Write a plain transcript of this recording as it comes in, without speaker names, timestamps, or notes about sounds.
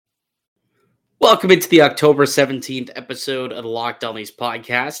Welcome into the October 17th episode of the Locked On Leafs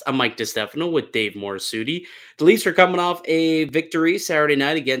podcast. I'm Mike DiStefano with Dave Morisuti. The Leafs are coming off a victory Saturday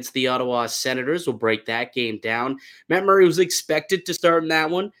night against the Ottawa Senators. We'll break that game down. Matt Murray was expected to start in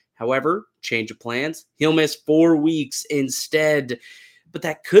that one. However, change of plans. He'll miss 4 weeks instead. But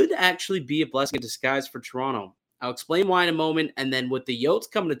that could actually be a blessing in disguise for Toronto. I'll explain why in a moment. And then with the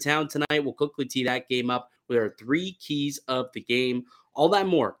Yotes coming to town tonight, we'll quickly tee that game up with our 3 keys of the game. All that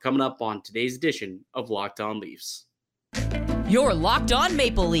more coming up on today's edition of Locked On Leafs. You're Locked On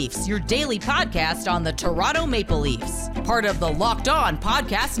Maple Leafs, your daily podcast on the Toronto Maple Leafs. Part of the Locked On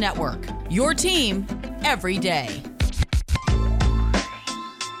Podcast Network, your team every day.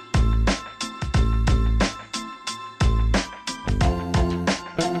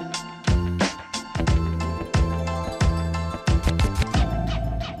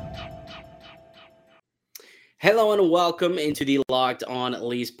 Hello and welcome into the Locked On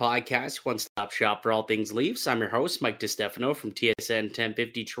Leafs podcast, one-stop shop for all things Leafs. I'm your host, Mike DiStefano from TSN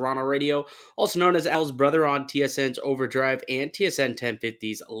 1050 Toronto Radio, also known as Al's brother on TSN's Overdrive and TSN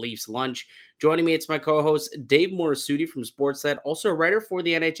 1050's Leafs Lunch. Joining me, it's my co-host, Dave Morisuti from Sportsnet, also a writer for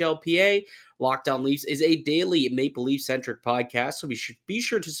the NHLPA. Locked On Leafs is a daily Maple Leaf-centric podcast, so be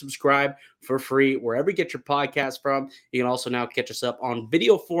sure to subscribe for free wherever you get your podcast from. You can also now catch us up on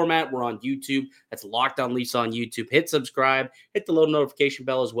video format. We're on YouTube. That's Locked On Leafs on YouTube. Hit subscribe, hit the little notification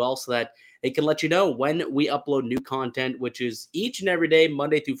bell as well so that it can let you know when we upload new content, which is each and every day,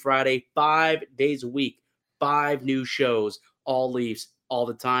 Monday through Friday, 5 days a week, 5 new shows, all Leafs, all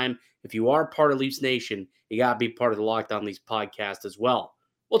the time. If you are part of Leafs Nation, you got to be part of the Locked On Leafs podcast as well.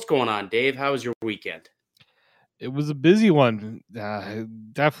 What's going on, Dave? How was your weekend? It was a busy one.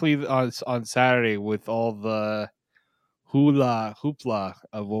 Definitely on Saturday with all the hoopla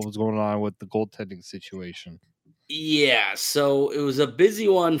of what was going on with the goaltending situation. Yeah, so it was a busy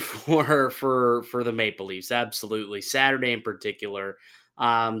one for the Maple Leafs, absolutely. Saturday in particular.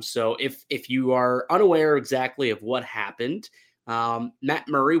 So if you are unaware exactly of what happened, Matt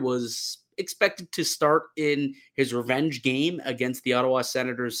Murray was expected to start in his revenge game against the Ottawa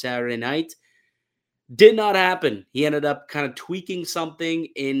Senators Saturday night. Did not happen. He ended up kind of tweaking something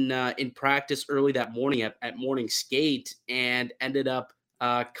in practice early that morning at morning skate and ended up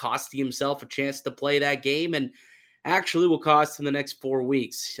costing himself a chance to play that game and actually will cost him the next 4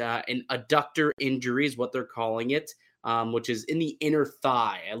 weeks. An adductor injury is what they're calling it, which is in the inner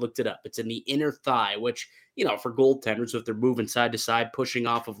thigh. I looked it up. It's in the inner thigh, which, for goaltenders, if they're moving side to side, pushing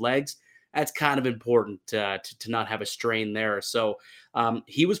off of legs, that's kind of important to not have a strain there. So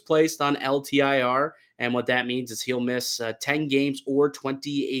he was placed on LTIR, and what that means is he'll miss 10 games or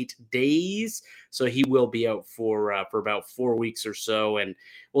 28 days. So he will be out for about 4 weeks or so, and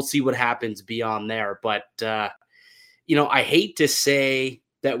we'll see what happens beyond there. But, I hate to say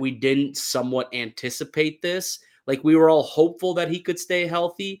that we didn't somewhat anticipate this. Like, we were all hopeful that he could stay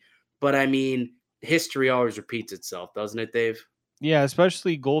healthy, but I mean, history always repeats itself, doesn't it, Dave? Yeah,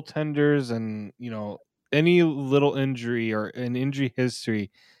 especially goaltenders and, any little injury or an injury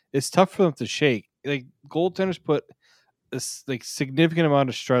history, it's tough for them to shake. Like, goaltenders put this significant amount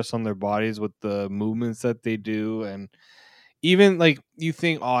of stress on their bodies with the movements that they do, and even you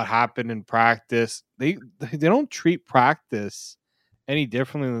think, oh, it happened in practice. They don't treat practice any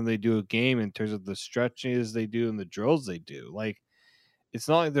differently than they do a game in terms of the stretches they do and the drills they do. Like, it's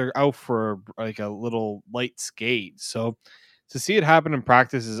not like they're out for a little light skate. So to see it happen in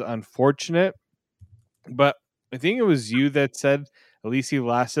practice is unfortunate, but I think it was you that said at least he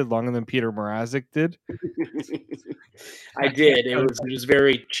lasted longer than Peter Mrazek did. I did. It was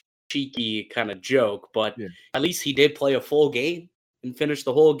very cheeky kind of joke, but Yeah. At least he did play a full game and finish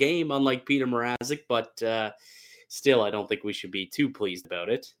the whole game, unlike Peter Mrazek. But still, I don't think we should be too pleased about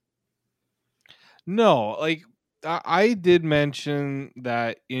it. No, I did mention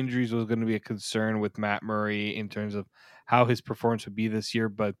that injuries was going to be a concern with Matt Murray in terms of how his performance would be this year,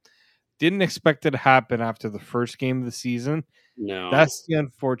 but didn't expect it to happen after the first game of the season. No, That's the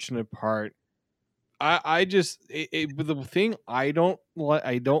unfortunate part. The thing I don't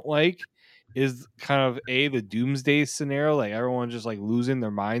like is kind of the doomsday scenario, like everyone just losing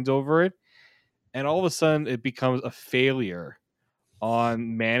their minds over it, and all of a sudden it becomes a failure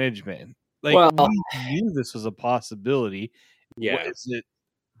on management. well, We knew this was a possibility. yeah.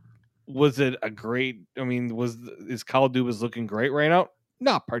 Was it a great? I mean, is Kyle Dubas looking great right now?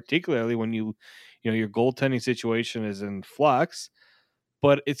 Not particularly when your goaltending situation is in flux.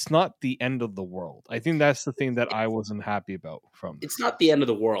 but it's not the end of the world. I think that's the thing that I wasn't happy about from It's this. not the end of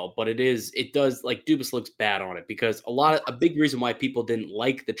the world, but it does, like, Dubas looks bad on it because a big reason why people didn't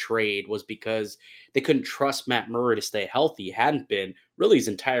like the trade was because they couldn't trust Matt Murray to stay healthy. He hadn't been really his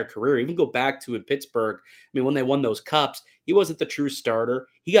entire career. Even go back to in Pittsburgh. I mean, when they won those cups, he wasn't the true starter.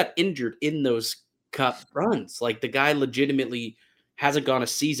 He got injured in those cup runs. Like, the guy legitimately hasn't gone a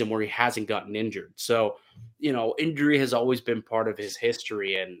season where he hasn't gotten injured. So, injury has always been part of his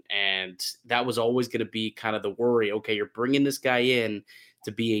history, and that was always going to be kind of the worry. Okay, you're bringing this guy in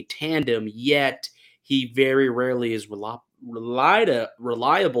to be a tandem, yet he very rarely is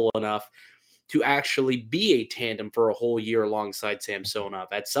reliable enough to actually be a tandem for a whole year alongside Samsonov.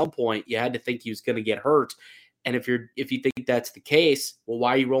 At some point, you had to think he was going to get hurt. And if you think that's the case, well,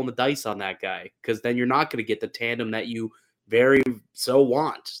 why are you rolling the dice on that guy? Because then you're not going to get the tandem that you very so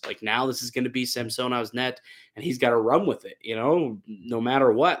want. Like, now this is going to be Samsonov's net, and he's got to run with it, no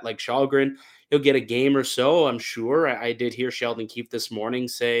matter what. Like, Källgren, he'll get a game or so, I'm sure. I did hear Sheldon Keefe this morning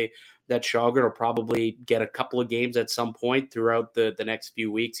say that Källgren will probably get a couple of games at some point throughout the next few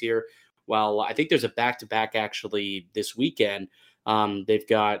weeks here. Well, I think there's a back-to-back actually this weekend. They've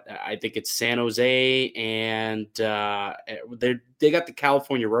got, I think it's San Jose, and they got the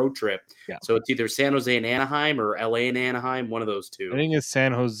California road trip. Yeah. So it's either San Jose and Anaheim or LA and Anaheim, one of those two. I think it's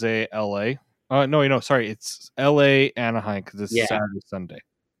San Jose, LA. Sorry, it's LA, Anaheim, because it's Saturday, Sunday.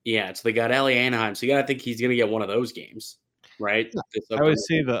 Yeah, so they got LA, Anaheim. So you got to think he's going to get one of those games, right? Yeah. I'll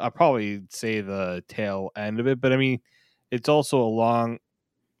probably say the tail end of it, but I mean, it's also a long.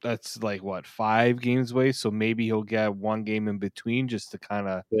 That's like 5 games away, so maybe he'll get one game in between just to kind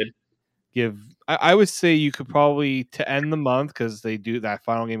of give. I would say you could probably, to end the month, because they do that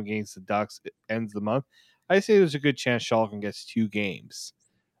final game against the Ducks, it ends the month. I say there's a good chance Källgren gets 2 games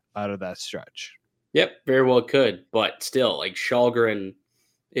out of that stretch. Yep, very well could, but still, like, Källgren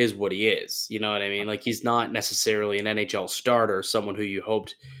is what he is. You know what I mean? Like, he's not necessarily an NHL starter, someone who you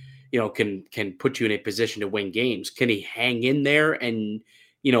hoped, can put you in a position to win games. Can he hang in there and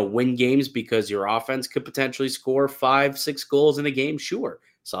win games because your offense could potentially score 5-6 goals in a game? Sure.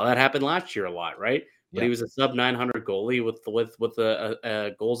 Saw that happen last year a lot, right? But he was a sub 900 goalie with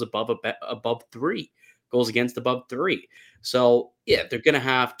goals above 3, goals against above 3. So yeah, they're going to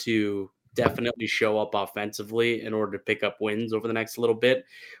have to definitely show up offensively in order to pick up wins over the next little bit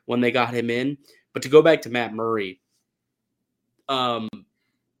when they got him in. But to go back to Matt Murray, obviously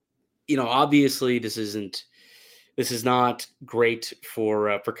this is not great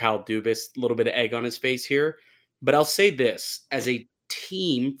for Kyle Dubas. A little bit of egg on his face here. But I'll say this, as a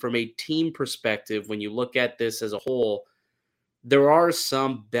team, from a team perspective, when you look at this as a whole, there are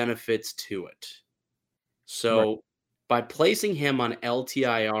some benefits to it. So by placing him on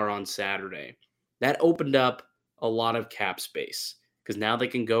LTIR on Saturday, that opened up a lot of cap space because now they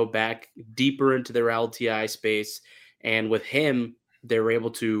can go back deeper into their LTI space. And with him, they were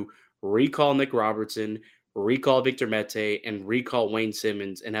able to recall Nick Robertson, recall Victor Mete, and recall Wayne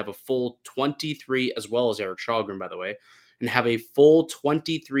Simmons, and have a full 23, as well as Erik Källgren, by the way, and have a full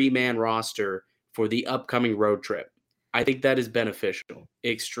 23-man roster for the upcoming road trip. I think that is beneficial,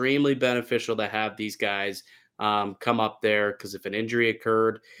 extremely beneficial to have these guys come up there, because if an injury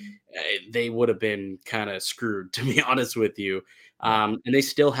occurred, they would have been kind of screwed, to be honest with you. And they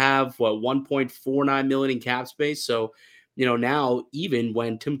still have, $1.49 million in cap space. So, now even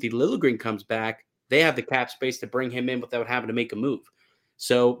when Timothy Liljegren comes back, they have the cap space to bring him in without having to make a move.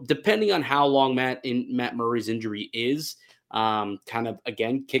 So depending on how long Matt Murray's injury is, kind of,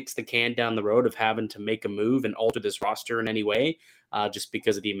 again, kicks the can down the road of having to make a move and alter this roster in any way, just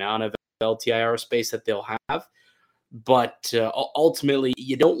because of the amount of LTIR space that they'll have. But ultimately,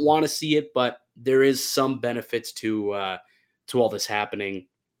 you don't want to see it, but there is some benefits to all this happening.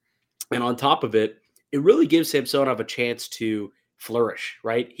 And on top of it, it really gives Samsonov a chance to flourish,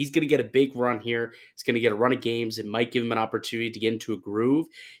 right? He's going to get a big run here. He's going to get a run of games. It might give him an opportunity to get into a groove.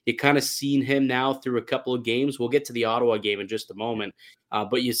 You kind of seen him now through a couple of games. We'll get to the Ottawa game in just a moment.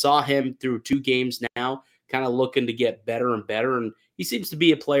 But you saw him through 2 games now, kind of looking to get better and better. And he seems to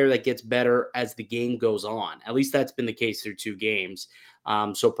be a player that gets better as the game goes on. At least that's been the case through 2 games.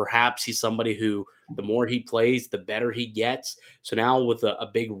 So perhaps he's somebody who, the more he plays, the better he gets. So now with a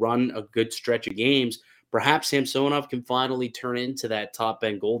big run, a good stretch of games, perhaps Samsonov can finally turn into that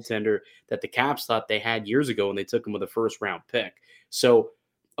top-end goaltender that the Caps thought they had years ago when they took him with a first-round pick. So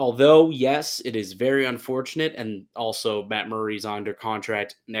although, yes, it is very unfortunate, and also Matt Murray's under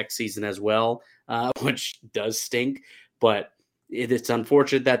contract next season as well, which does stink, but it's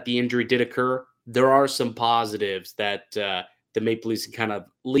unfortunate that the injury did occur. There are some positives that the Maple Leafs can kind of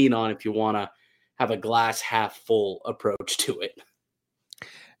lean on if you want to have a glass half full approach to it.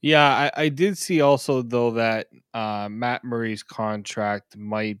 Yeah, I did see also though that Matt Murray's contract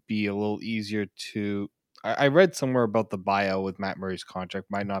might be a little easier to. I read somewhere about the bio with Matt Murray's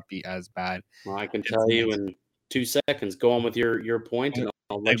contract might not be as bad. Well, I can As tell you in 2 seconds. Go on with your point, and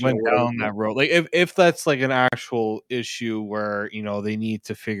I'll they let you know went what I down that road. Like if that's like an actual issue where they need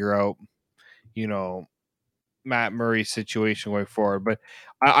to figure out you know Matt Murray's situation going forward, but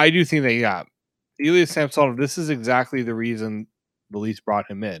I do think that Ilya Samsonov. This is exactly the reason the Leafs brought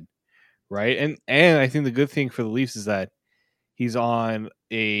him in. Right, and I think the good thing for the Leafs is that he's on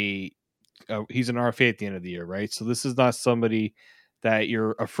he's an RFA at the end of the year, right? So this is not somebody that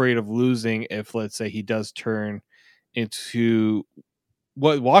you're afraid of losing if, let's say, he does turn into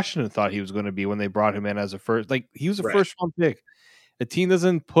what Washington thought he was going to be when they brought him in as a first. Like he was a right. first round pick. A team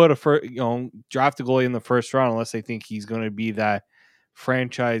doesn't put draft a goalie in the first round unless they think he's going to be that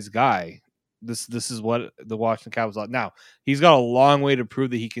franchise guy. This is what the Washington Capitals are. Now he's got a long way to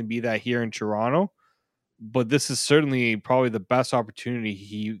prove that he can be that here in Toronto, but this is certainly probably the best opportunity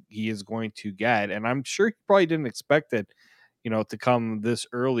he is going to get, and I'm sure he probably didn't expect it, to come this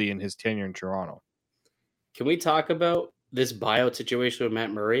early in his tenure in Toronto. Can we talk about this buyout situation with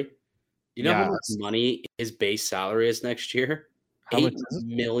Matt Murray? You know how much Yes. money his base salary is next year? How much $8 is it?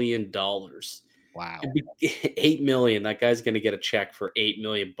 million. Wow. $8 million. That guy's going to get a check for $8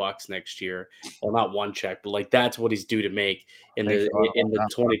 million next year. Well, not one check, but like that's what he's due to make in Thank the God in the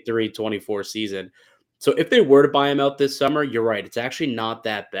about that. 23-24 season. So if they were to buy him out this summer, you're right. It's actually not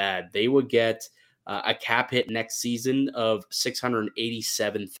that bad. They would get a cap hit next season of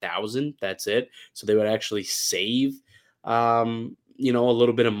 $687,000. That's it. So they would actually save, a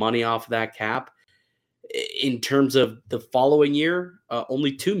little bit of money off of that cap. In terms of the following year,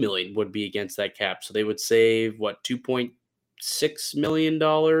 only $2 million would be against that cap. So they would save what, $2.6 million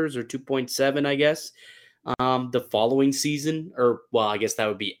or 2.7, I guess. The following season, or well, I guess that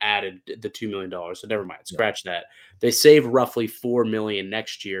would be added the $2 million. So never mind, scratch that. They save roughly $4 million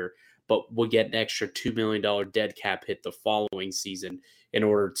next year, but we'll get an extra $2 million dead cap hit the following season in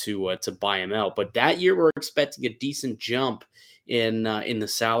order to buy him out. But that year, we're expecting a decent jump in the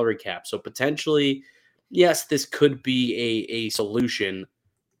salary cap. So potentially, yes, this could be a solution.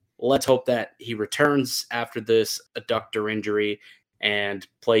 Let's hope that he returns after this adductor injury and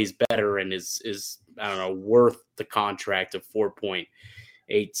plays better and is I don't know, worth the contract of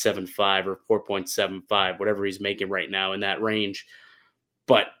 4.875 or 4.75, whatever he's making right now in that range.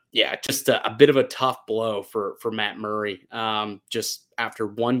 But yeah, just a bit of a tough blow for Matt Murray. Just after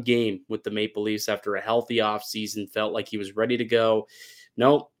one game with the Maple Leafs, after a healthy offseason, felt like he was ready to go.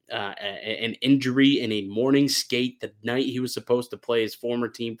 Nope. An injury in a morning skate the night he was supposed to play his former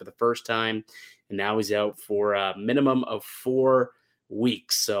team for the first time. And now he's out for a minimum of 4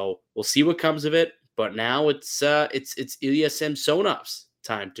 weeks. So we'll see what comes of it. But now it's Ilya Samsonov's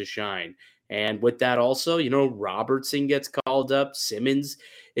time to shine. And with that also, Robertson gets called up. Simmons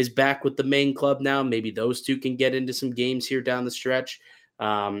is back with the main club now. Maybe those two can get into some games here down the stretch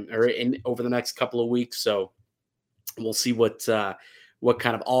over the next couple of weeks. So we'll see what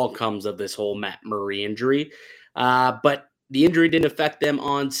kind of all comes of this whole Matt Murray injury. But the injury didn't affect them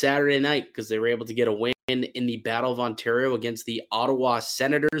on Saturday night because they were able to get a win in the Battle of Ontario against the Ottawa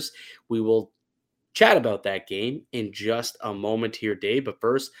Senators. We will chat about that game in just a moment here, Dave. But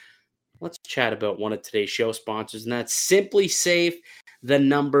first, let's chat about one of today's show sponsors, and that's Simply Safe. The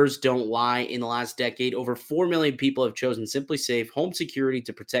numbers don't lie. In the last decade, over 4 million people have chosen Simply Safe home security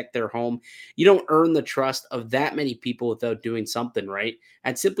to protect their home. You don't earn the trust of that many people without doing something right.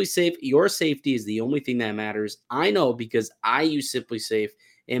 At Simply Safe, your safety is the only thing that matters. I know because I use Simply Safe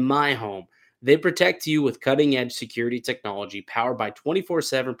in my home. They protect you with cutting-edge security technology powered by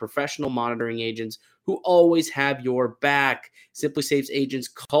 24/7 professional monitoring agents who always have your back. Simply Safe's agents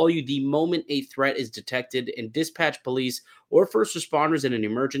call you the moment a threat is detected and dispatch police or first responders in an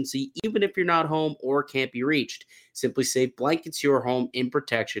emergency, even if you're not home or can't be reached. Simply Safe blankets your home in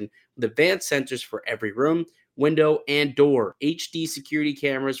protection with advanced sensors for every room, window, and door, HD security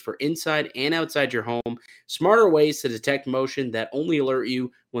cameras for inside and outside your home, smarter ways to detect motion that only alert you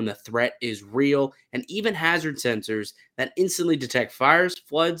when the threat is real, and even hazard sensors that instantly detect fires,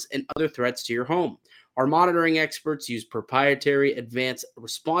 floods, and other threats to your home. Our monitoring experts use proprietary advanced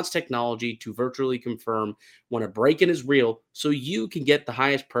response technology to virtually confirm when a break-in is real so you can get the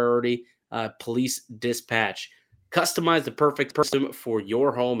highest priority police dispatch. Customize the perfect person for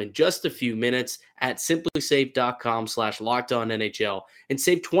your home in just a few minutes at simplysafe.com/lockedonnhl and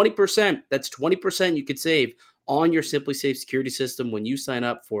save 20%. That's 20% you could save on your Simply Safe security system when you sign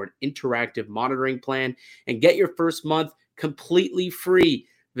up for an interactive monitoring plan and get your first month completely free.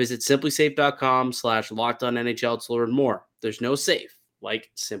 Visit simplysafe.com/lockedonnhl to learn more. There's no safe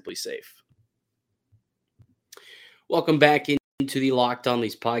like Simply Safe. Welcome back into the Locked On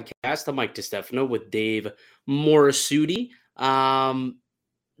Leafs podcast. I'm Mike DiStefano with Dave Morisuti.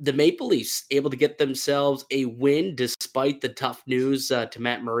 The Maple Leafs able to get themselves a win despite the tough news to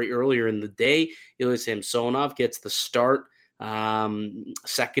Matt Murray earlier in the day. Ilya Samsonov gets the start,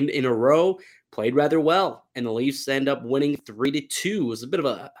 second in a row, played rather well, and the Leafs end up winning 3-2. It was a bit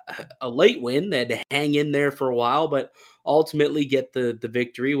of a late win. They had to hang in there for a while, but ultimately get the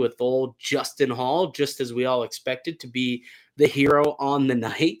victory with old Justin Holl, just as we all expected to be the hero on the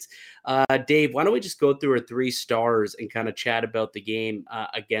night. Dave, why don't we just go through our 3 stars and kind of chat about the game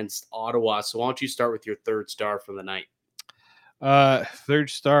against Ottawa? So why don't you start with your 3rd star from the night? 3rd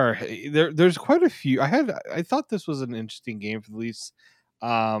star. There's quite a few. I thought this was an interesting game for the Leafs.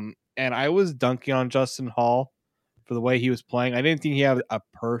 And I was dunking on Justin Holl for the way he was playing. I didn't think he had a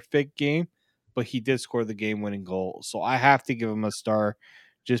perfect game, but he did score the game-winning goal. So I have to give him a star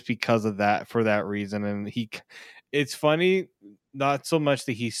just because of that, for that reason. And it's funny, not so much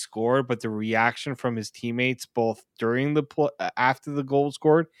that he scored, but the reaction from his teammates, both during after the goal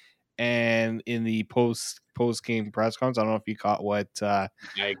scored and in the post game press conference. I don't know if you caught what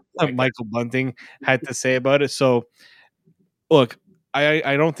Michael Bunting had to say about it. So, look,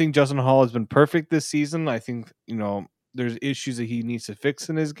 I don't think Justin Holl has been perfect this season. I think, there's issues that he needs to fix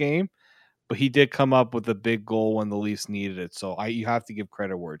in his game, but he did come up with a big goal when the Leafs needed it. So you have to give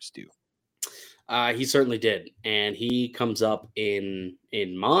credit where it's due. He certainly did, and he comes up in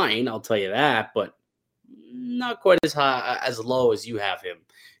mine, I'll tell you that, but not quite as high, as low as you have him,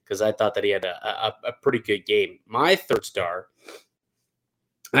 because I thought that he had a pretty good game. My 3rd star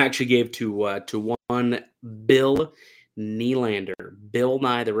I actually gave to one Bill Nylander, Bill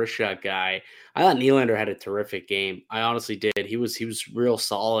Nye the wrist shot guy. I thought Nylander had a terrific game. I honestly did. He was real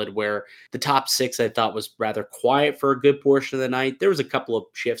solid. Where the top 6 I thought was rather quiet for a good portion of the night. There was a couple of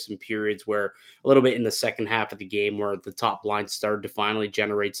shifts and periods where a little bit in the second half of the game where the top line started to finally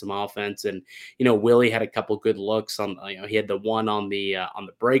generate some offense. And Willie had a couple good looks on. He had the one on the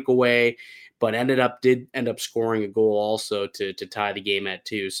breakaway, but did end up scoring a goal also to tie the game at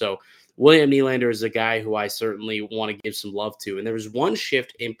 2. So William Nylander is a guy who I certainly want to give some love to. And there was one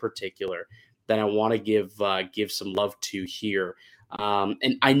shift in particular that I want to give some love to here.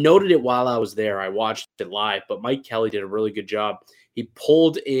 And I noted it while I was there. I watched it live, but Mike Kelly did a really good job. He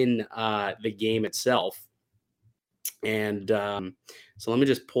pulled in the game itself. And so let me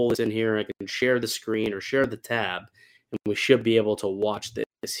just pull this in here. I can share the screen or share the tab, and we should be able to watch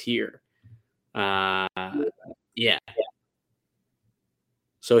this here. Yeah.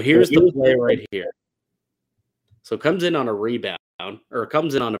 So here's the play right here. So comes in on a rebound, or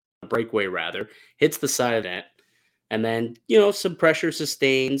comes in on a breakaway rather, hits the side of that, and then, some pressure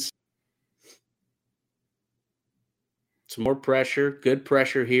sustains. Some more pressure, good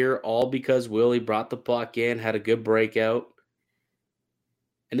pressure here, all because Willie brought the puck in, had a good breakout.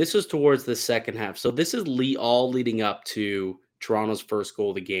 And this was towards the second half. So this is all leading up to Toronto's first goal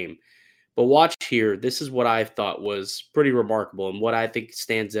of the game. But watch here. This is what I thought was pretty remarkable and what I think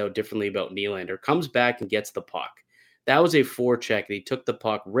stands out differently about Nylander. Comes back and gets the puck. That was a forecheck. And he took the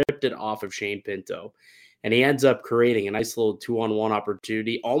puck, ripped it off of Shane Pinto, and he ends up creating a nice little 2-on-1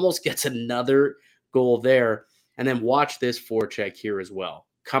 opportunity. Almost gets another goal there. And then watch this forecheck here as well.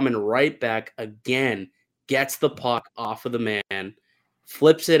 Coming right back again, gets the puck off of the man,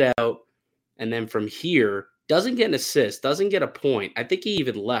 flips it out, and then from here, doesn't get an assist, doesn't get a point. I think he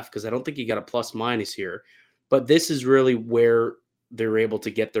even left because I don't think he got a plus-minus here. But this is really where they're able to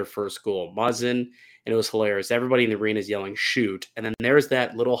get their first goal. Muzzin, and it was hilarious. Everybody in the arena is yelling, shoot. And then there's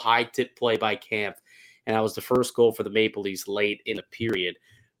that little high-tip play by Kampf, and that was the first goal for the Maple Leafs late in the period.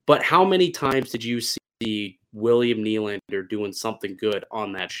 But how many times did you see William Nylander doing something good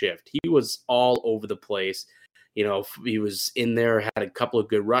on that shift? He was all over the place. He was in there, had a couple of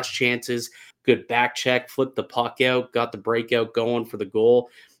good rush chances, good back check, flipped the puck out, got the breakout going for the goal.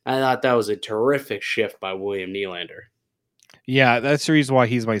 I thought that was a terrific shift by William Nylander. Yeah, that's the reason why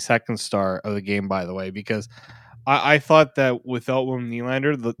he's my 2nd star of the game, by the way, because I thought that without William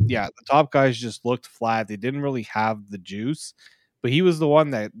Nylander, the top guys just looked flat. They didn't really have the juice, but he was the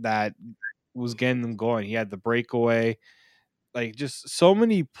one that was getting them going. He had the breakaway, like just so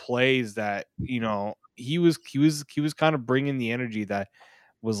many plays that he was kind of bringing the energy that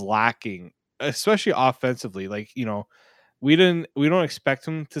was lacking, especially offensively. Like we don't expect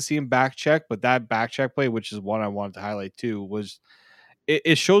him to see him back check, but that back check play, which is one I wanted to highlight too, was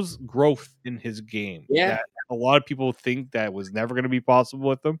it shows growth in his game. Yeah, that a lot of people think that was never going to be possible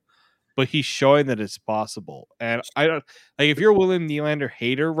with him, but he's showing that it's possible. And I don't if you're a William Nylander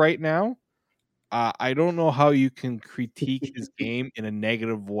hater right now, I don't know how you can critique his game in a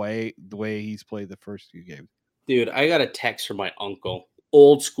negative way, the way he's played the first few games. Dude, I got a text from my uncle,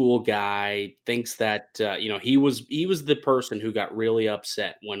 old school guy, thinks that he was the person who got really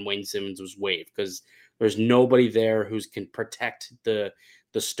upset when Wayne Simmons was waived because there's nobody there who can protect the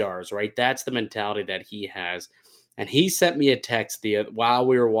stars, right? That's the mentality that he has. And he sent me a text while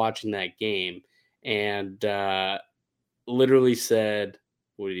we were watching that game and literally said,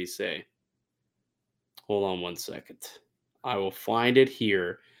 what did he say? Hold on one second. I will find it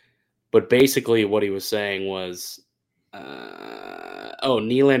here. But basically, what he was saying was,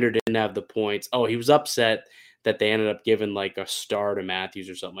 Nylander didn't have the points. Oh, he was upset that they ended up giving like a star to Matthews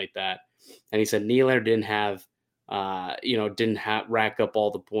or something like that. And he said Nylander didn't rack up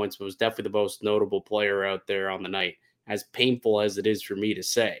all the points, but was definitely the most notable player out there on the night, as painful as it is for me to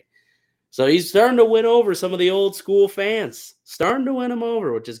say. So he's starting to win over some of the old school fans, starting to win them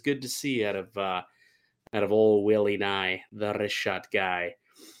over, which is good to see out of old Willie Nye, the wrist shot guy.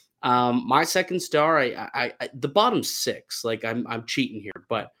 My second star, I the bottom six, like I'm cheating here,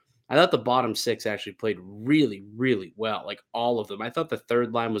 but I thought the bottom six actually played really, really well. Like all of them. I thought the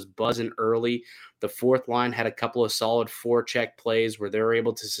third line was buzzing early. The fourth line had a couple of solid forecheck plays where they were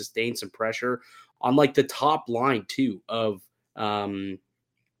able to sustain some pressure on like the top line too of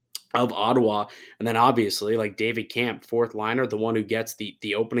Ottawa. And then obviously like David Kampf, fourth liner, the one who gets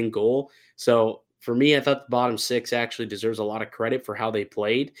the opening goal. So for me, I thought the bottom six actually deserves a lot of credit for how they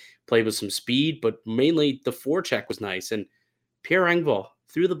played with some speed, but mainly the forecheck was nice. And Pierre Engvall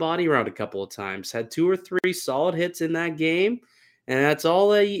threw the body around a couple of times, had 2 or 3 solid hits in that game. And that's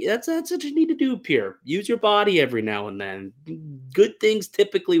all that's what you need to do, Pierre. Use your body every now and then. Good things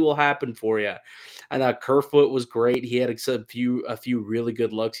typically will happen for you. I thought Kerfoot was great. He had a few really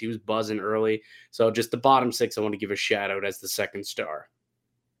good looks. He was buzzing early. So just the bottom six, I want to give a shout out as the second star.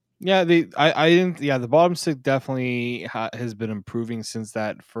 Yeah, the bottom six definitely has been improving since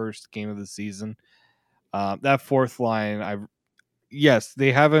that first game of the season. That fourth line, yes,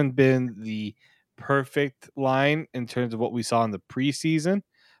 they haven't been the perfect line in terms of what we saw in the preseason.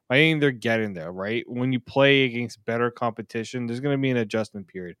 I think they're getting there, right? When you play against better competition, there's going to be an adjustment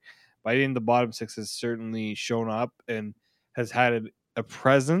period. But I think the bottom six has certainly shown up and has had a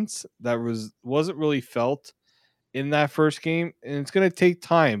presence that wasn't really felt in that first game, and it's going to take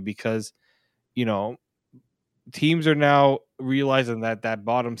time because teams are now realizing that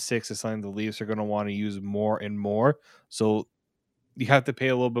bottom six is something the Leafs are going to want to use more and more. So you have to pay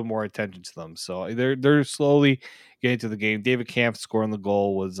a little bit more attention to them. So they're slowly getting to the game. David Kampf scoring the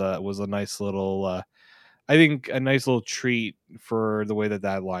goal was a nice little, I think, a nice little treat for the way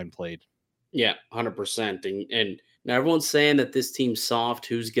that line played. Yeah, 100%. And now everyone's saying that this team's soft.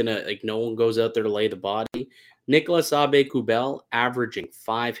 Who's gonna no one goes out there to lay the body. Nicolas Aube-Kubel averaging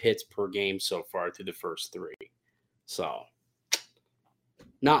 5 hits per game so far through the first 3. So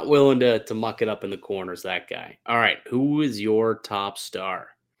not willing to muck it up in the corners, that guy. All right, who is your top star?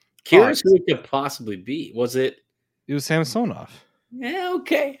 Curious who it could possibly be. Was it? It was Samsonov. Yeah,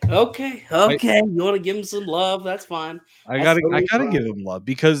 okay. You want to give him some love? That's fine. I gotta give him love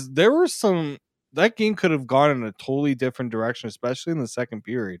because there were that game could have gone in a totally different direction, especially in the second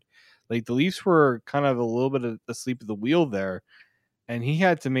period. Like the Leafs were kind of a little bit asleep at the wheel there, and he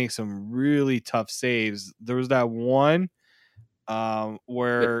had to make some really tough saves. There was that one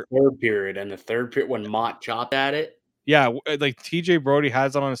where the third period when Mott chopped at it. Yeah, like TJ Brody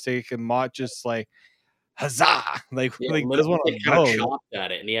has it on a stake, and Mott just like huzzah! Like this one kind of chopped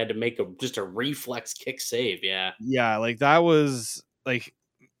at it, and he had to make just a reflex kick save. Yeah, like that was like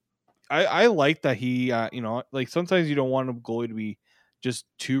I like that he like sometimes you don't want a goalie to be just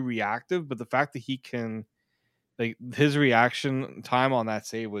too reactive, but the fact that he can like his reaction time on that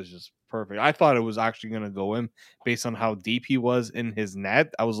save was just perfect. I thought it was actually going to go in based on how deep he was in his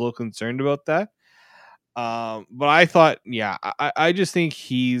net. I was a little concerned about that. But I thought, I just think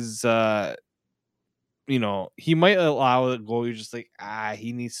he's, he might allow the goalie just like,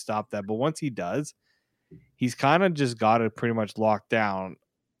 he needs to stop that. But once he does, he's kind of just got it pretty much locked down.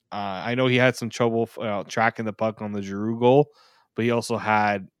 I know he had some trouble tracking the puck on the Giroux goal, but he also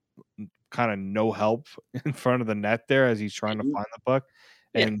had kind of no help in front of the net there as he's trying to find the puck.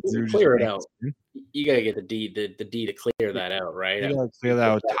 And clear it out. You gotta get the D to clear that out, right? You gotta clear that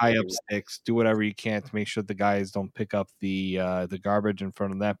out, tie up sticks, do whatever you can to make sure the guys don't pick up the garbage in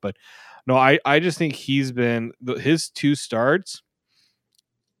front of that. But no, I just think he's been his 2 starts.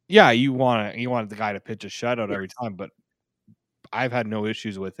 Yeah, you want the guy to pitch a shutout every time, but I've had no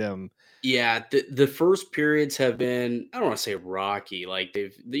issues with him. Yeah, the first periods have been, I don't want to say rocky. Like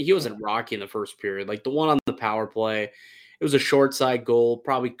he wasn't rocky in the first period. Like the one on the power play, It was a short side goal.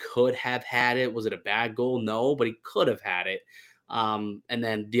 Probably could have had it. Was it a bad goal? No, but he could have had it. And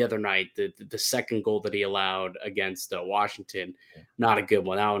then the other night, the second goal that he allowed against Washington, not a good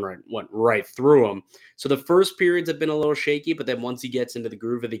one. That one went right through him. So the first periods have been a little shaky, but then once he gets into the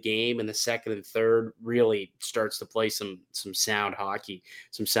groove of the game, and the second and third really starts to play some sound hockey,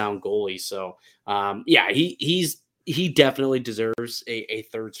 some sound goalie. So he definitely deserves a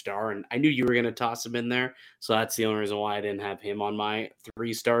third star, and I knew you were going to toss him in there, so that's the only reason why I didn't have him on my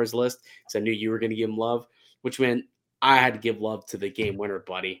 3 stars list, because I knew you were going to give him love, which meant I had to give love to the game winner,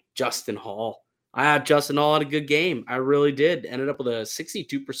 buddy, Justin Holl. I had Justin Holl had a good game. I really did. Ended up with a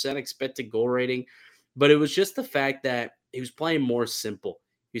 62% expected goal rating, but it was just the fact that he was playing more simple.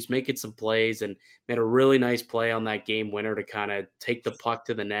 He was making some plays and made a really nice play on that game winner to kind of take the puck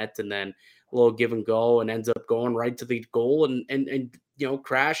to the net, and then a little give and go, and ends up going right to the goal and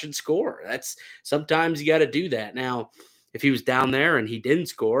crash and score. That's sometimes you got to do that. Now, if he was down there and he didn't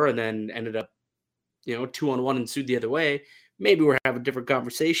score and then ended up 2-on-1 ensued the other way, maybe we're having a different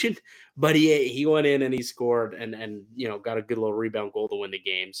conversation. But he went in and he scored and got a good little rebound goal to win the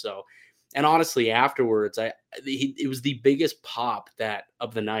game. So, and honestly, afterwards, it was the biggest pop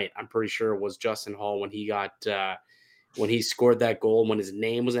of the night. I'm pretty sure it was Justin Holl when he got when he scored that goal, when his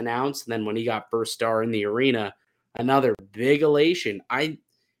name was announced, and then when he got first star in the arena, another big elation.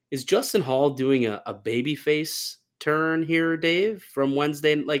 Is Justin Holl doing a babyface turn here, Dave, from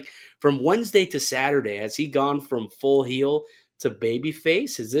Wednesday to Saturday? Has he gone from full heel to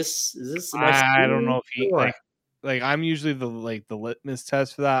babyface? Is this I don't know if he like I'm usually the litmus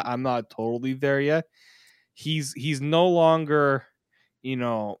test for that. I'm not totally there yet. He's no longer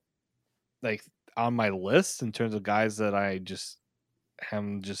on my list in terms of guys that I just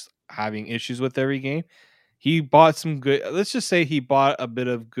am just having issues with every game. He bought some good, let's just say he bought a bit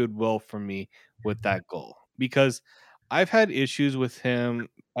of goodwill from me with that goal, because I've had issues with him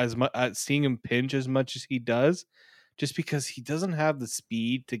as much seeing him pinch as much as he does, just because he doesn't have the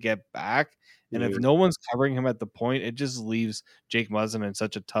speed to get back. And if no one's covering him at the point, it just leaves Jake Muzzin in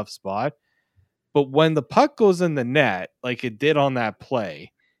such a tough spot. But when the puck goes in the net, like it did on that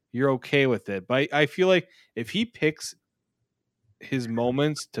play, you're okay with it. But I feel like if he picks his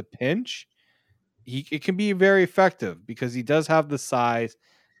moments to pinch, it can be very effective, because he does have the size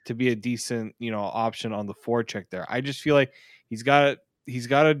to be a decent, option on the forecheck there. I just feel like he's got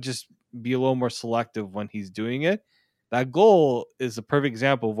to just be a little more selective when he's doing it. That goal is a perfect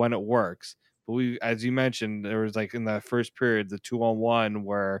example of when it works. But as you mentioned, there was in the first period, the 2-on-1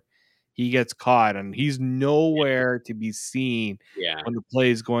 where he gets caught and he's nowhere to be seen when the play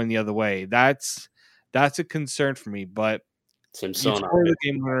is going the other way. That's a concern for me. But you score the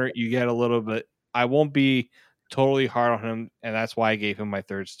game winner, you get a little bit. I won't be totally hard on him, and that's why I gave him my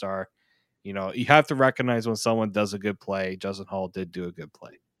 3rd star. You have to recognize when someone does a good play. Justin Holl did do a good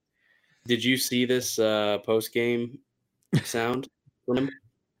play. Did you see this post game sound from him?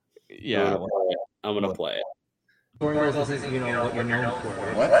 Yeah, I'm gonna play it. What you're known for.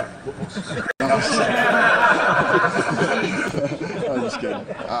 What? I'm just kidding.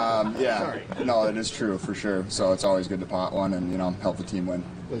 No, it is true for sure. So it's always good to pot one and help the team win.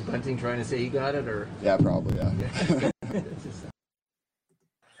 Was Bunting trying to say he got it, or? Yeah, probably. Yeah.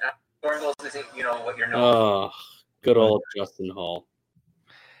 What you're known. Oh, good old Justin Holl.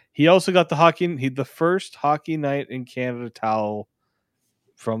 He also got the first Hockey Night in Canada towel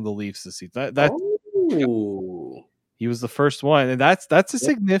from the Leafs this season. He was the first one, and that's a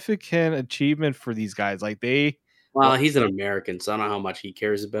significant achievement for these guys. Well, he's an American, so I don't know how much he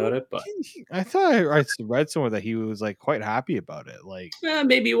cares about it, but I thought I read somewhere that he was quite happy about it.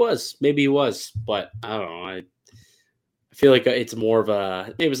 Maybe he was, but I don't know. I feel like it's more of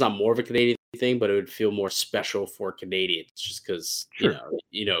maybe it's not more of a Canadian thing, but it would feel more special for Canadians just because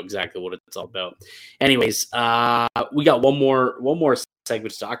you know exactly what it's all about. Anyways, we got one more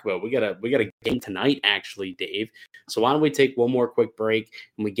segment to talk about. We got a game tonight, actually, Dave. So why don't we take one more quick break,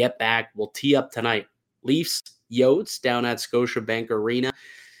 and we get back, we'll tee up tonight. Leafs Yotes down at Scotiabank Arena.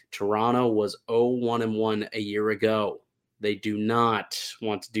 Toronto was 0-1-1 a year ago. They do not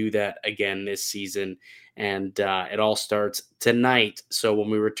want to do that again this season, and it all starts tonight. So when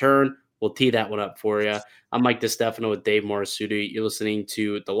we return, we'll tee that one up for you. I'm Mike DeStefano with Dave Morisuti. You're listening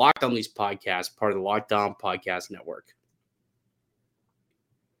to the Locked On Leafs podcast, part of the Locked On Podcast Network.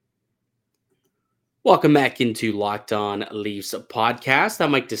 Welcome back into Locked On Leafs podcast.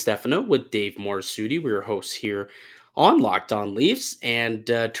 I'm Mike DeStefano with Dave Morisuti. We're your hosts here on Locked On Leafs, and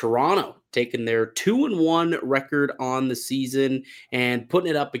Toronto taking their 2-1 record on the season and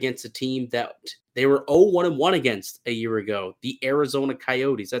putting it up against a team that they were 0-1-1 against a year ago, the Arizona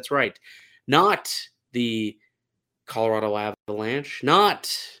Coyotes. That's right. Not the Colorado Avalanche,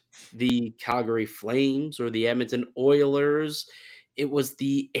 not the Calgary Flames or the Edmonton Oilers. It was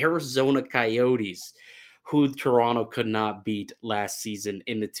the Arizona Coyotes, who Toronto could not beat last season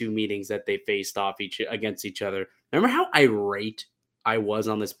in the two meetings that they faced off against each other. Remember how irate I was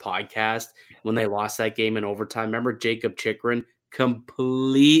on this podcast when they lost that game in overtime? Remember Jacob Chikrin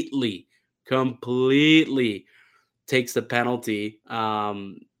completely takes the penalty.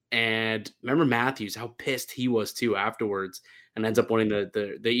 And remember Matthews, how pissed he was too afterwards, and ends up winning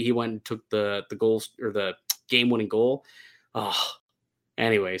he went and took the goals or the game-winning goal. Oh,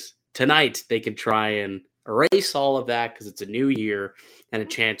 anyways, tonight they can try and erase all of that because it's a new year and a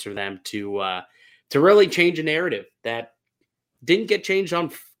chance for them to really change a narrative that didn't get changed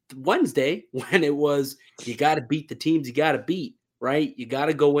on Wednesday when it was you got to beat the teams you got to beat, right? You got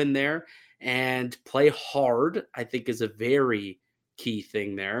to go in there and play hard, I think is a very key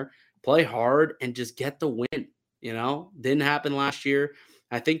thing there. Play hard and just get the win. Didn't happen last year.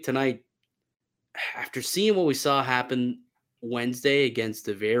 I think tonight, after seeing what we saw happen Wednesday against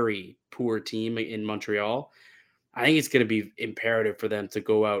a very poor team in Montreal, I think it's going to be imperative for them to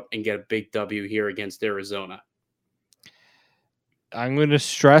go out and get a big W here against Arizona. I'm going to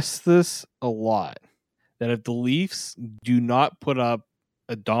stress this a lot, that if the Leafs do not put up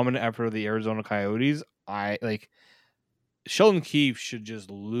a dominant effort of the Arizona Coyotes, Sheldon Keefe should just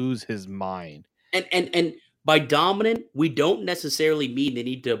lose his mind. And by dominant, we don't necessarily mean they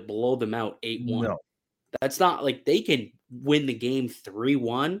need to blow them out 8-1. No. That's not like they can win the game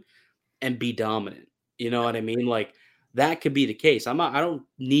 3-1 and be dominant. You know what I mean? Like that could be the case. I don't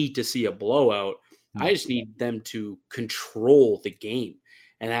need to see a blowout. I just need them to control the game.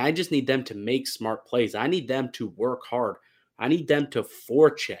 And I just need them to make smart plays. I need them to work hard. I need them to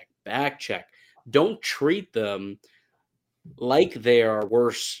forecheck, back check. Don't treat them like they are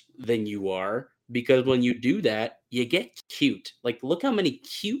worse than you are, because when you do that, you get cute. Like, look how many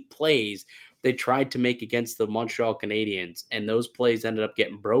cute plays they tried to make against the Montreal Canadiens, and those plays ended up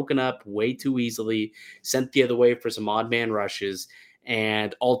getting broken up way too easily, sent the other way for some odd man rushes,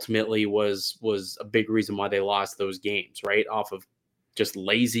 and ultimately was a big reason why they lost those games, right? Off of just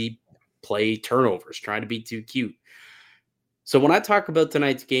lazy play turnovers, trying to be too cute. So when I talk about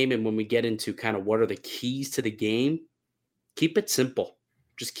tonight's game and when we get into kind of what are the keys to the game, keep it simple.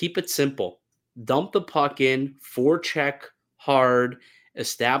 Just keep it simple. Dump the puck in, forecheck hard,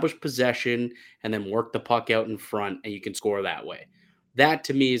 establish possession, and then work the puck out in front, and you can score that way. That,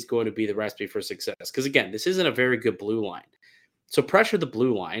 to me, is going to be the recipe for success. Because, again, this isn't a very good blue line. So pressure the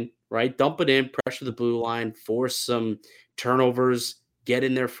blue line, right? Dump it in, pressure the blue line, force some turnovers, get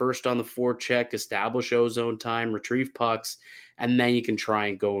in there first on the forecheck, establish ozone time, retrieve pucks, and then you can try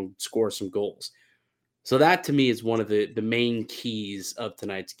and go and score some goals. So that, to me, is one of the main keys of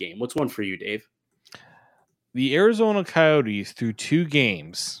tonight's game. What's one for you, Dave? The Arizona Coyotes, through 2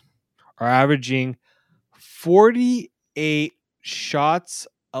 games, are averaging 48 shots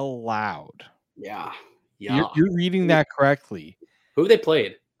allowed. Yeah. You're reading that correctly. Who have they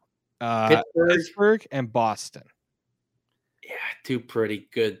played? Pittsburgh and Boston. Yeah, 2 pretty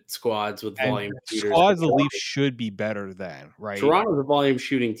good squads with volume. Squads the Leafs should be better than, right? Toronto's a volume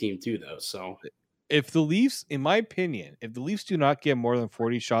shooting team too, though. So if the Leafs, in my opinion, if the Leafs do not get more than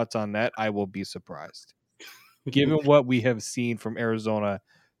 40 shots on net, I will be surprised. Given what we have seen from Arizona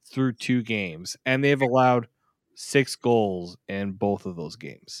through 2 games, and they've allowed 6 goals in both of those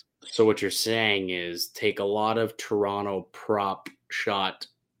games. So what you're saying is take a lot of Toronto shot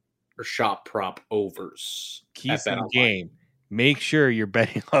prop overs. Keys in the game. Make sure you're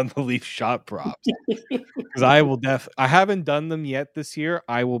betting on the Leaf shot props, because I haven't done them yet this year.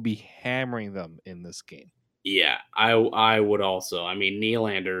 I will be hammering them in this game. Yeah, I would also. I mean,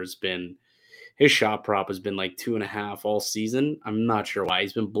 Nylander's been, his shot prop has been like 2.5 all season. I'm not sure why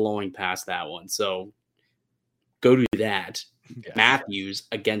he's been blowing past that one. So go do that. Yes. Matthews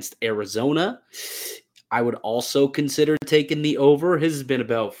against Arizona, I would also consider taking the over. His has been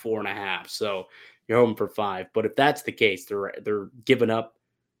about 4.5. So you're hoping for 5. But if that's the case, they're giving up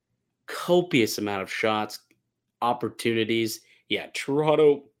copious amount of shots, opportunities. Yeah,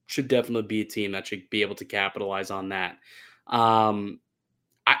 Toronto should definitely be a team that should be able to capitalize on that. And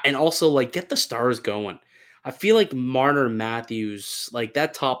also, like, get the stars going. I feel like Marner and Matthews, like,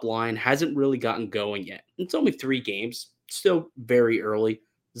 that top line hasn't really gotten going yet. It's only 3 games. Still very early.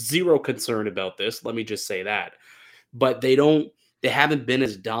 Zero concern about this. Let me just say that. But they haven't been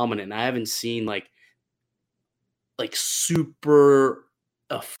as dominant. I haven't seen like super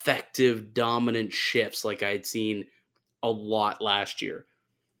effective dominant shifts like I had seen a lot last year.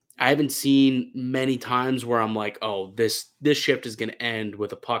 I haven't seen many times where I'm like, oh, this shift is going to end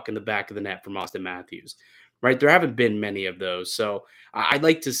with a puck in the back of the net from Austin Matthews. right? There haven't been many of those. So I'd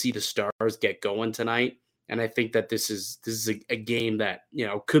like to see the Stars get going tonight. And I think that this is a game that,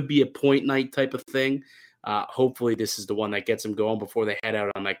 could be a point night type of thing. Hopefully this is the one that gets them going before they head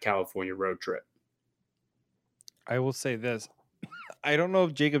out on that California road trip. I will say this. I don't know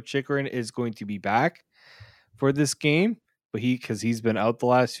if Jacob Chychrun is going to be back for this game, but because he's been out the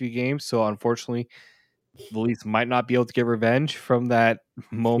last few games. So unfortunately, the Leafs might not be able to get revenge from that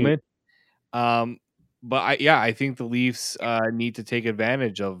moment. But I think the Leafs need to take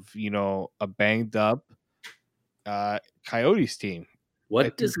advantage of, a banged up Coyotes team.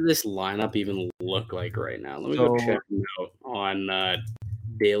 What does this lineup even look like right now? Let me go check it out on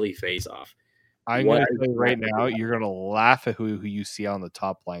Daily Faceoff. I'm going to say right now, you're going to laugh at who you see on the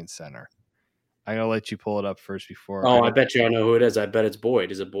top line center. I'm going to let you pull it up first before. Oh, I bet you I know who it is. I bet it's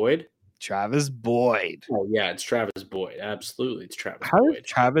Boyd. Is it Boyd? Travis Boyd. Oh, yeah, it's Travis Boyd. Absolutely, it's Travis How Boyd. Did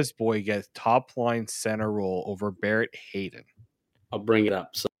Travis Boyd get top line center role over Barrett Hayton? I'll bring it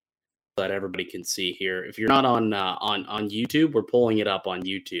up so that everybody can see here. If you're not on YouTube, we're pulling it up on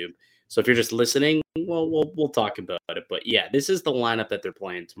YouTube. So if you're just listening, well, we'll talk about it. But yeah, this is the lineup that they're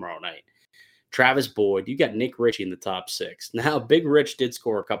playing tomorrow night. Travis Boyd, you got Nick Ritchie in the top six. Now, Big Rich did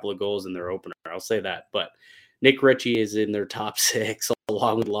score a couple of goals in their opener. I'll say that. But Nick Ritchie is in their top six,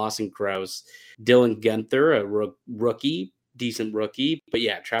 along with Lawson Krause. Dylan Guenther, a rookie, decent rookie. But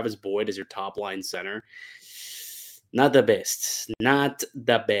yeah, Travis Boyd is your top line center. Not the best. Not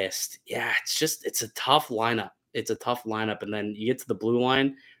the best. Yeah, it's a tough lineup. It's a tough lineup. And then you get to the blue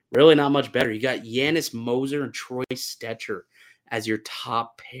line, really not much better. You got Yanis Moser and Troy Stetcher as your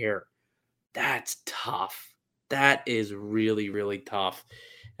top pair. That's tough. That is really, really tough.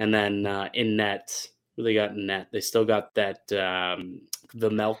 And then in net, who they got in net? They still got that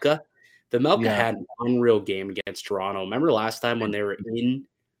Vejmelka. Vejmelka had an unreal game against Toronto. Remember last time when they were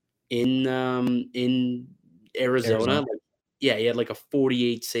in Arizona? He had like a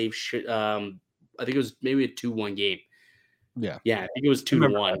 48 save. I think it was maybe a 2-1 game. Yeah, I think it was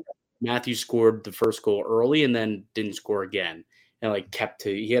 2-1. Matthews scored the first goal early and then didn't score again, and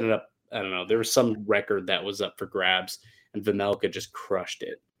he ended up. I don't know. There was some record that was up for grabs, and Vejmelka just crushed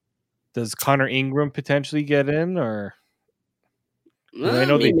it. Does Connor Ingram potentially get in, or I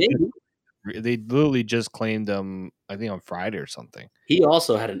know they literally just claimed him, I think on Friday or something. He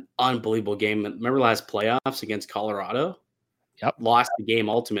also had an unbelievable game. Remember last playoffs against Colorado? Yep. Lost the game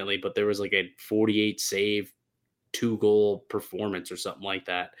ultimately, but there was like a 48 save, 2-goal performance or something like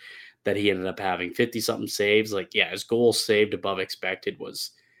that he ended up having. 50-something saves. His goal saved above expected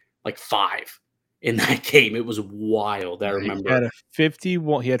was like 5 in that game. It was wild. I remember.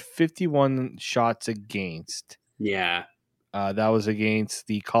 He had 51 shots against. Yeah. That was against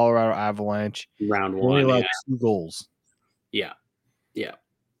the Colorado Avalanche. Round 1. Only allowed 2 goals. Yeah. Yeah.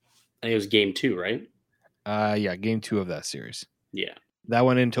 I think it was game 2, right? Game 2 of that series. Yeah. That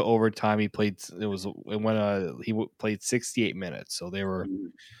went into overtime. He played 68 minutes. So they were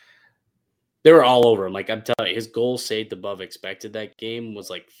all over him. Like I'm telling you, his goal saved above expected that game was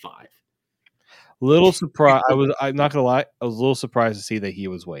like 5. Little surprised. I'm not gonna lie. I was a little surprised to see that he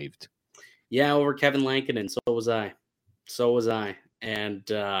was waived. Yeah, over Kevin Lankinen. So was I.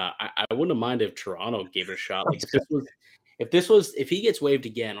 And I wouldn't have minded if Toronto gave it a shot. Like if he gets waived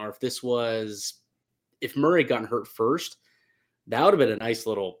again, or if Murray got hurt first, that would have been a nice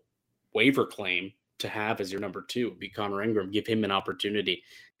little waiver claim to have as your number 2. Be Connor Ingram. Give him an opportunity.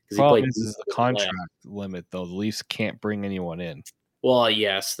 Problem is the contract limit, though. The Leafs can't bring anyone in. Well,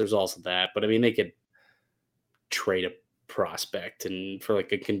 yes, there's also that. But, I mean, they could trade a prospect and for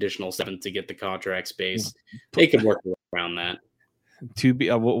like a conditional 7 to get the contract space. They could work around that. To be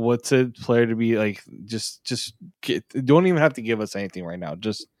what's a player to be like? Don't even have to give us anything right now.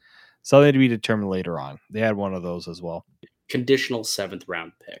 Just something to be determined later on. They had one of those as well. Conditional 7th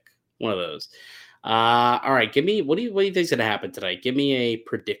round pick. One of those. All right, give me what do you think's gonna happen tonight? Give me a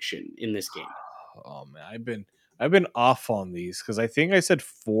prediction in this game. Oh man, I've been off on these because I think I said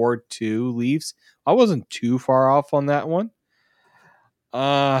 4-2 Leafs. I wasn't too far off on that one.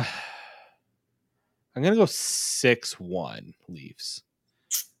 I'm gonna go 6-1 Leafs.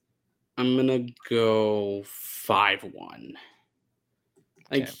 I'm gonna go 5-1. I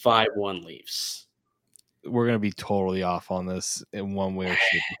think 5-1 Leafs. We're going to be totally off on this in one way or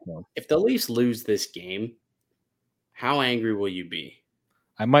shape or form. If the Leafs lose this game, how angry will you be?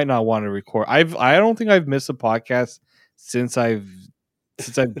 I might not want to record. I don't think I've missed a podcast since I've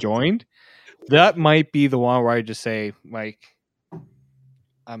joined. That might be the one where I just say, Mike,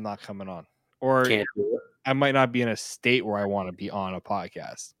 I'm not coming on. Or I might not be in a state where I want to be on a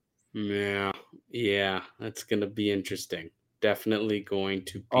podcast. Yeah, that's going to be interesting. Definitely going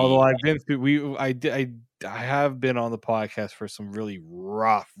to be. Although I've been through, I have been on the podcast for some really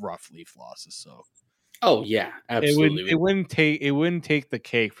rough Leaf losses. So Oh yeah, absolutely. it wouldn't take the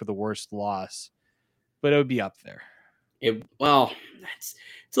cake for the worst loss, but it would be up there. Well,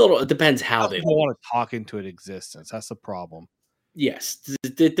 it's a little. It depends how they don't want to talk into it existence. That's the problem. Yes,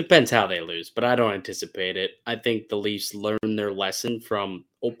 it depends how they lose, but I don't anticipate it. I think the Leafs learned their lesson from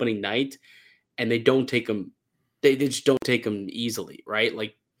opening night, and they don't take them. They just don't take them easily, right?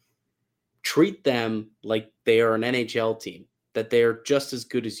 Like treat them like they are an NHL team, that they're just as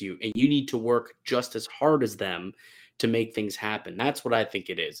good as you, and you need to work just as hard as them to make things happen. That's what I think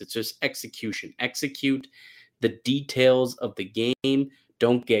it is. It's just execution. Execute the details of the game.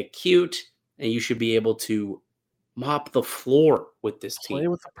 Don't get cute, and you should be able to mop the floor with this team. Play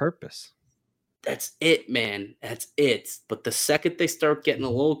with a purpose. That's it, man. That's it. But the second they start getting a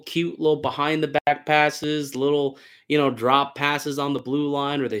little cute, little behind the back passes, little, drop passes on the blue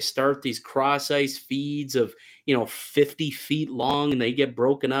line, or they start these cross ice feeds of, 50 feet long and they get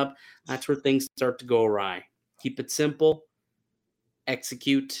broken up, that's where things start to go awry. Keep it simple,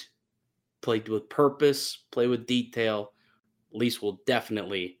 execute, play with purpose, play with detail. Leafs will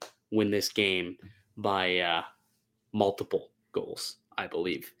definitely win this game by multiple goals, I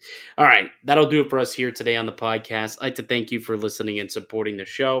believe. All right, that'll do it for us here today on the podcast. I'd like to thank you for listening and supporting the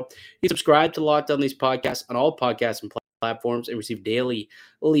show. You subscribe to Locked On Leafs podcast on all podcasts and platforms and receive daily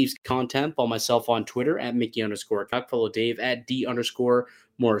Leafs content. Follow myself on Twitter at Mickey_Cuck. Follow Dave at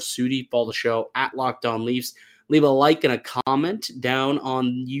D_Morisuti. Follow the show at Locked On Leafs. Leave a like and a comment down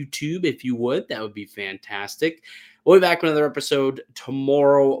on YouTube if you would. That would be fantastic. We'll be back with another episode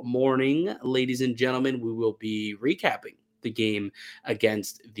tomorrow morning. Ladies and gentlemen, we will be recapping the game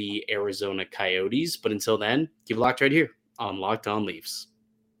against the Arizona Coyotes. But until then, keep it locked right here on Locked On Leafs.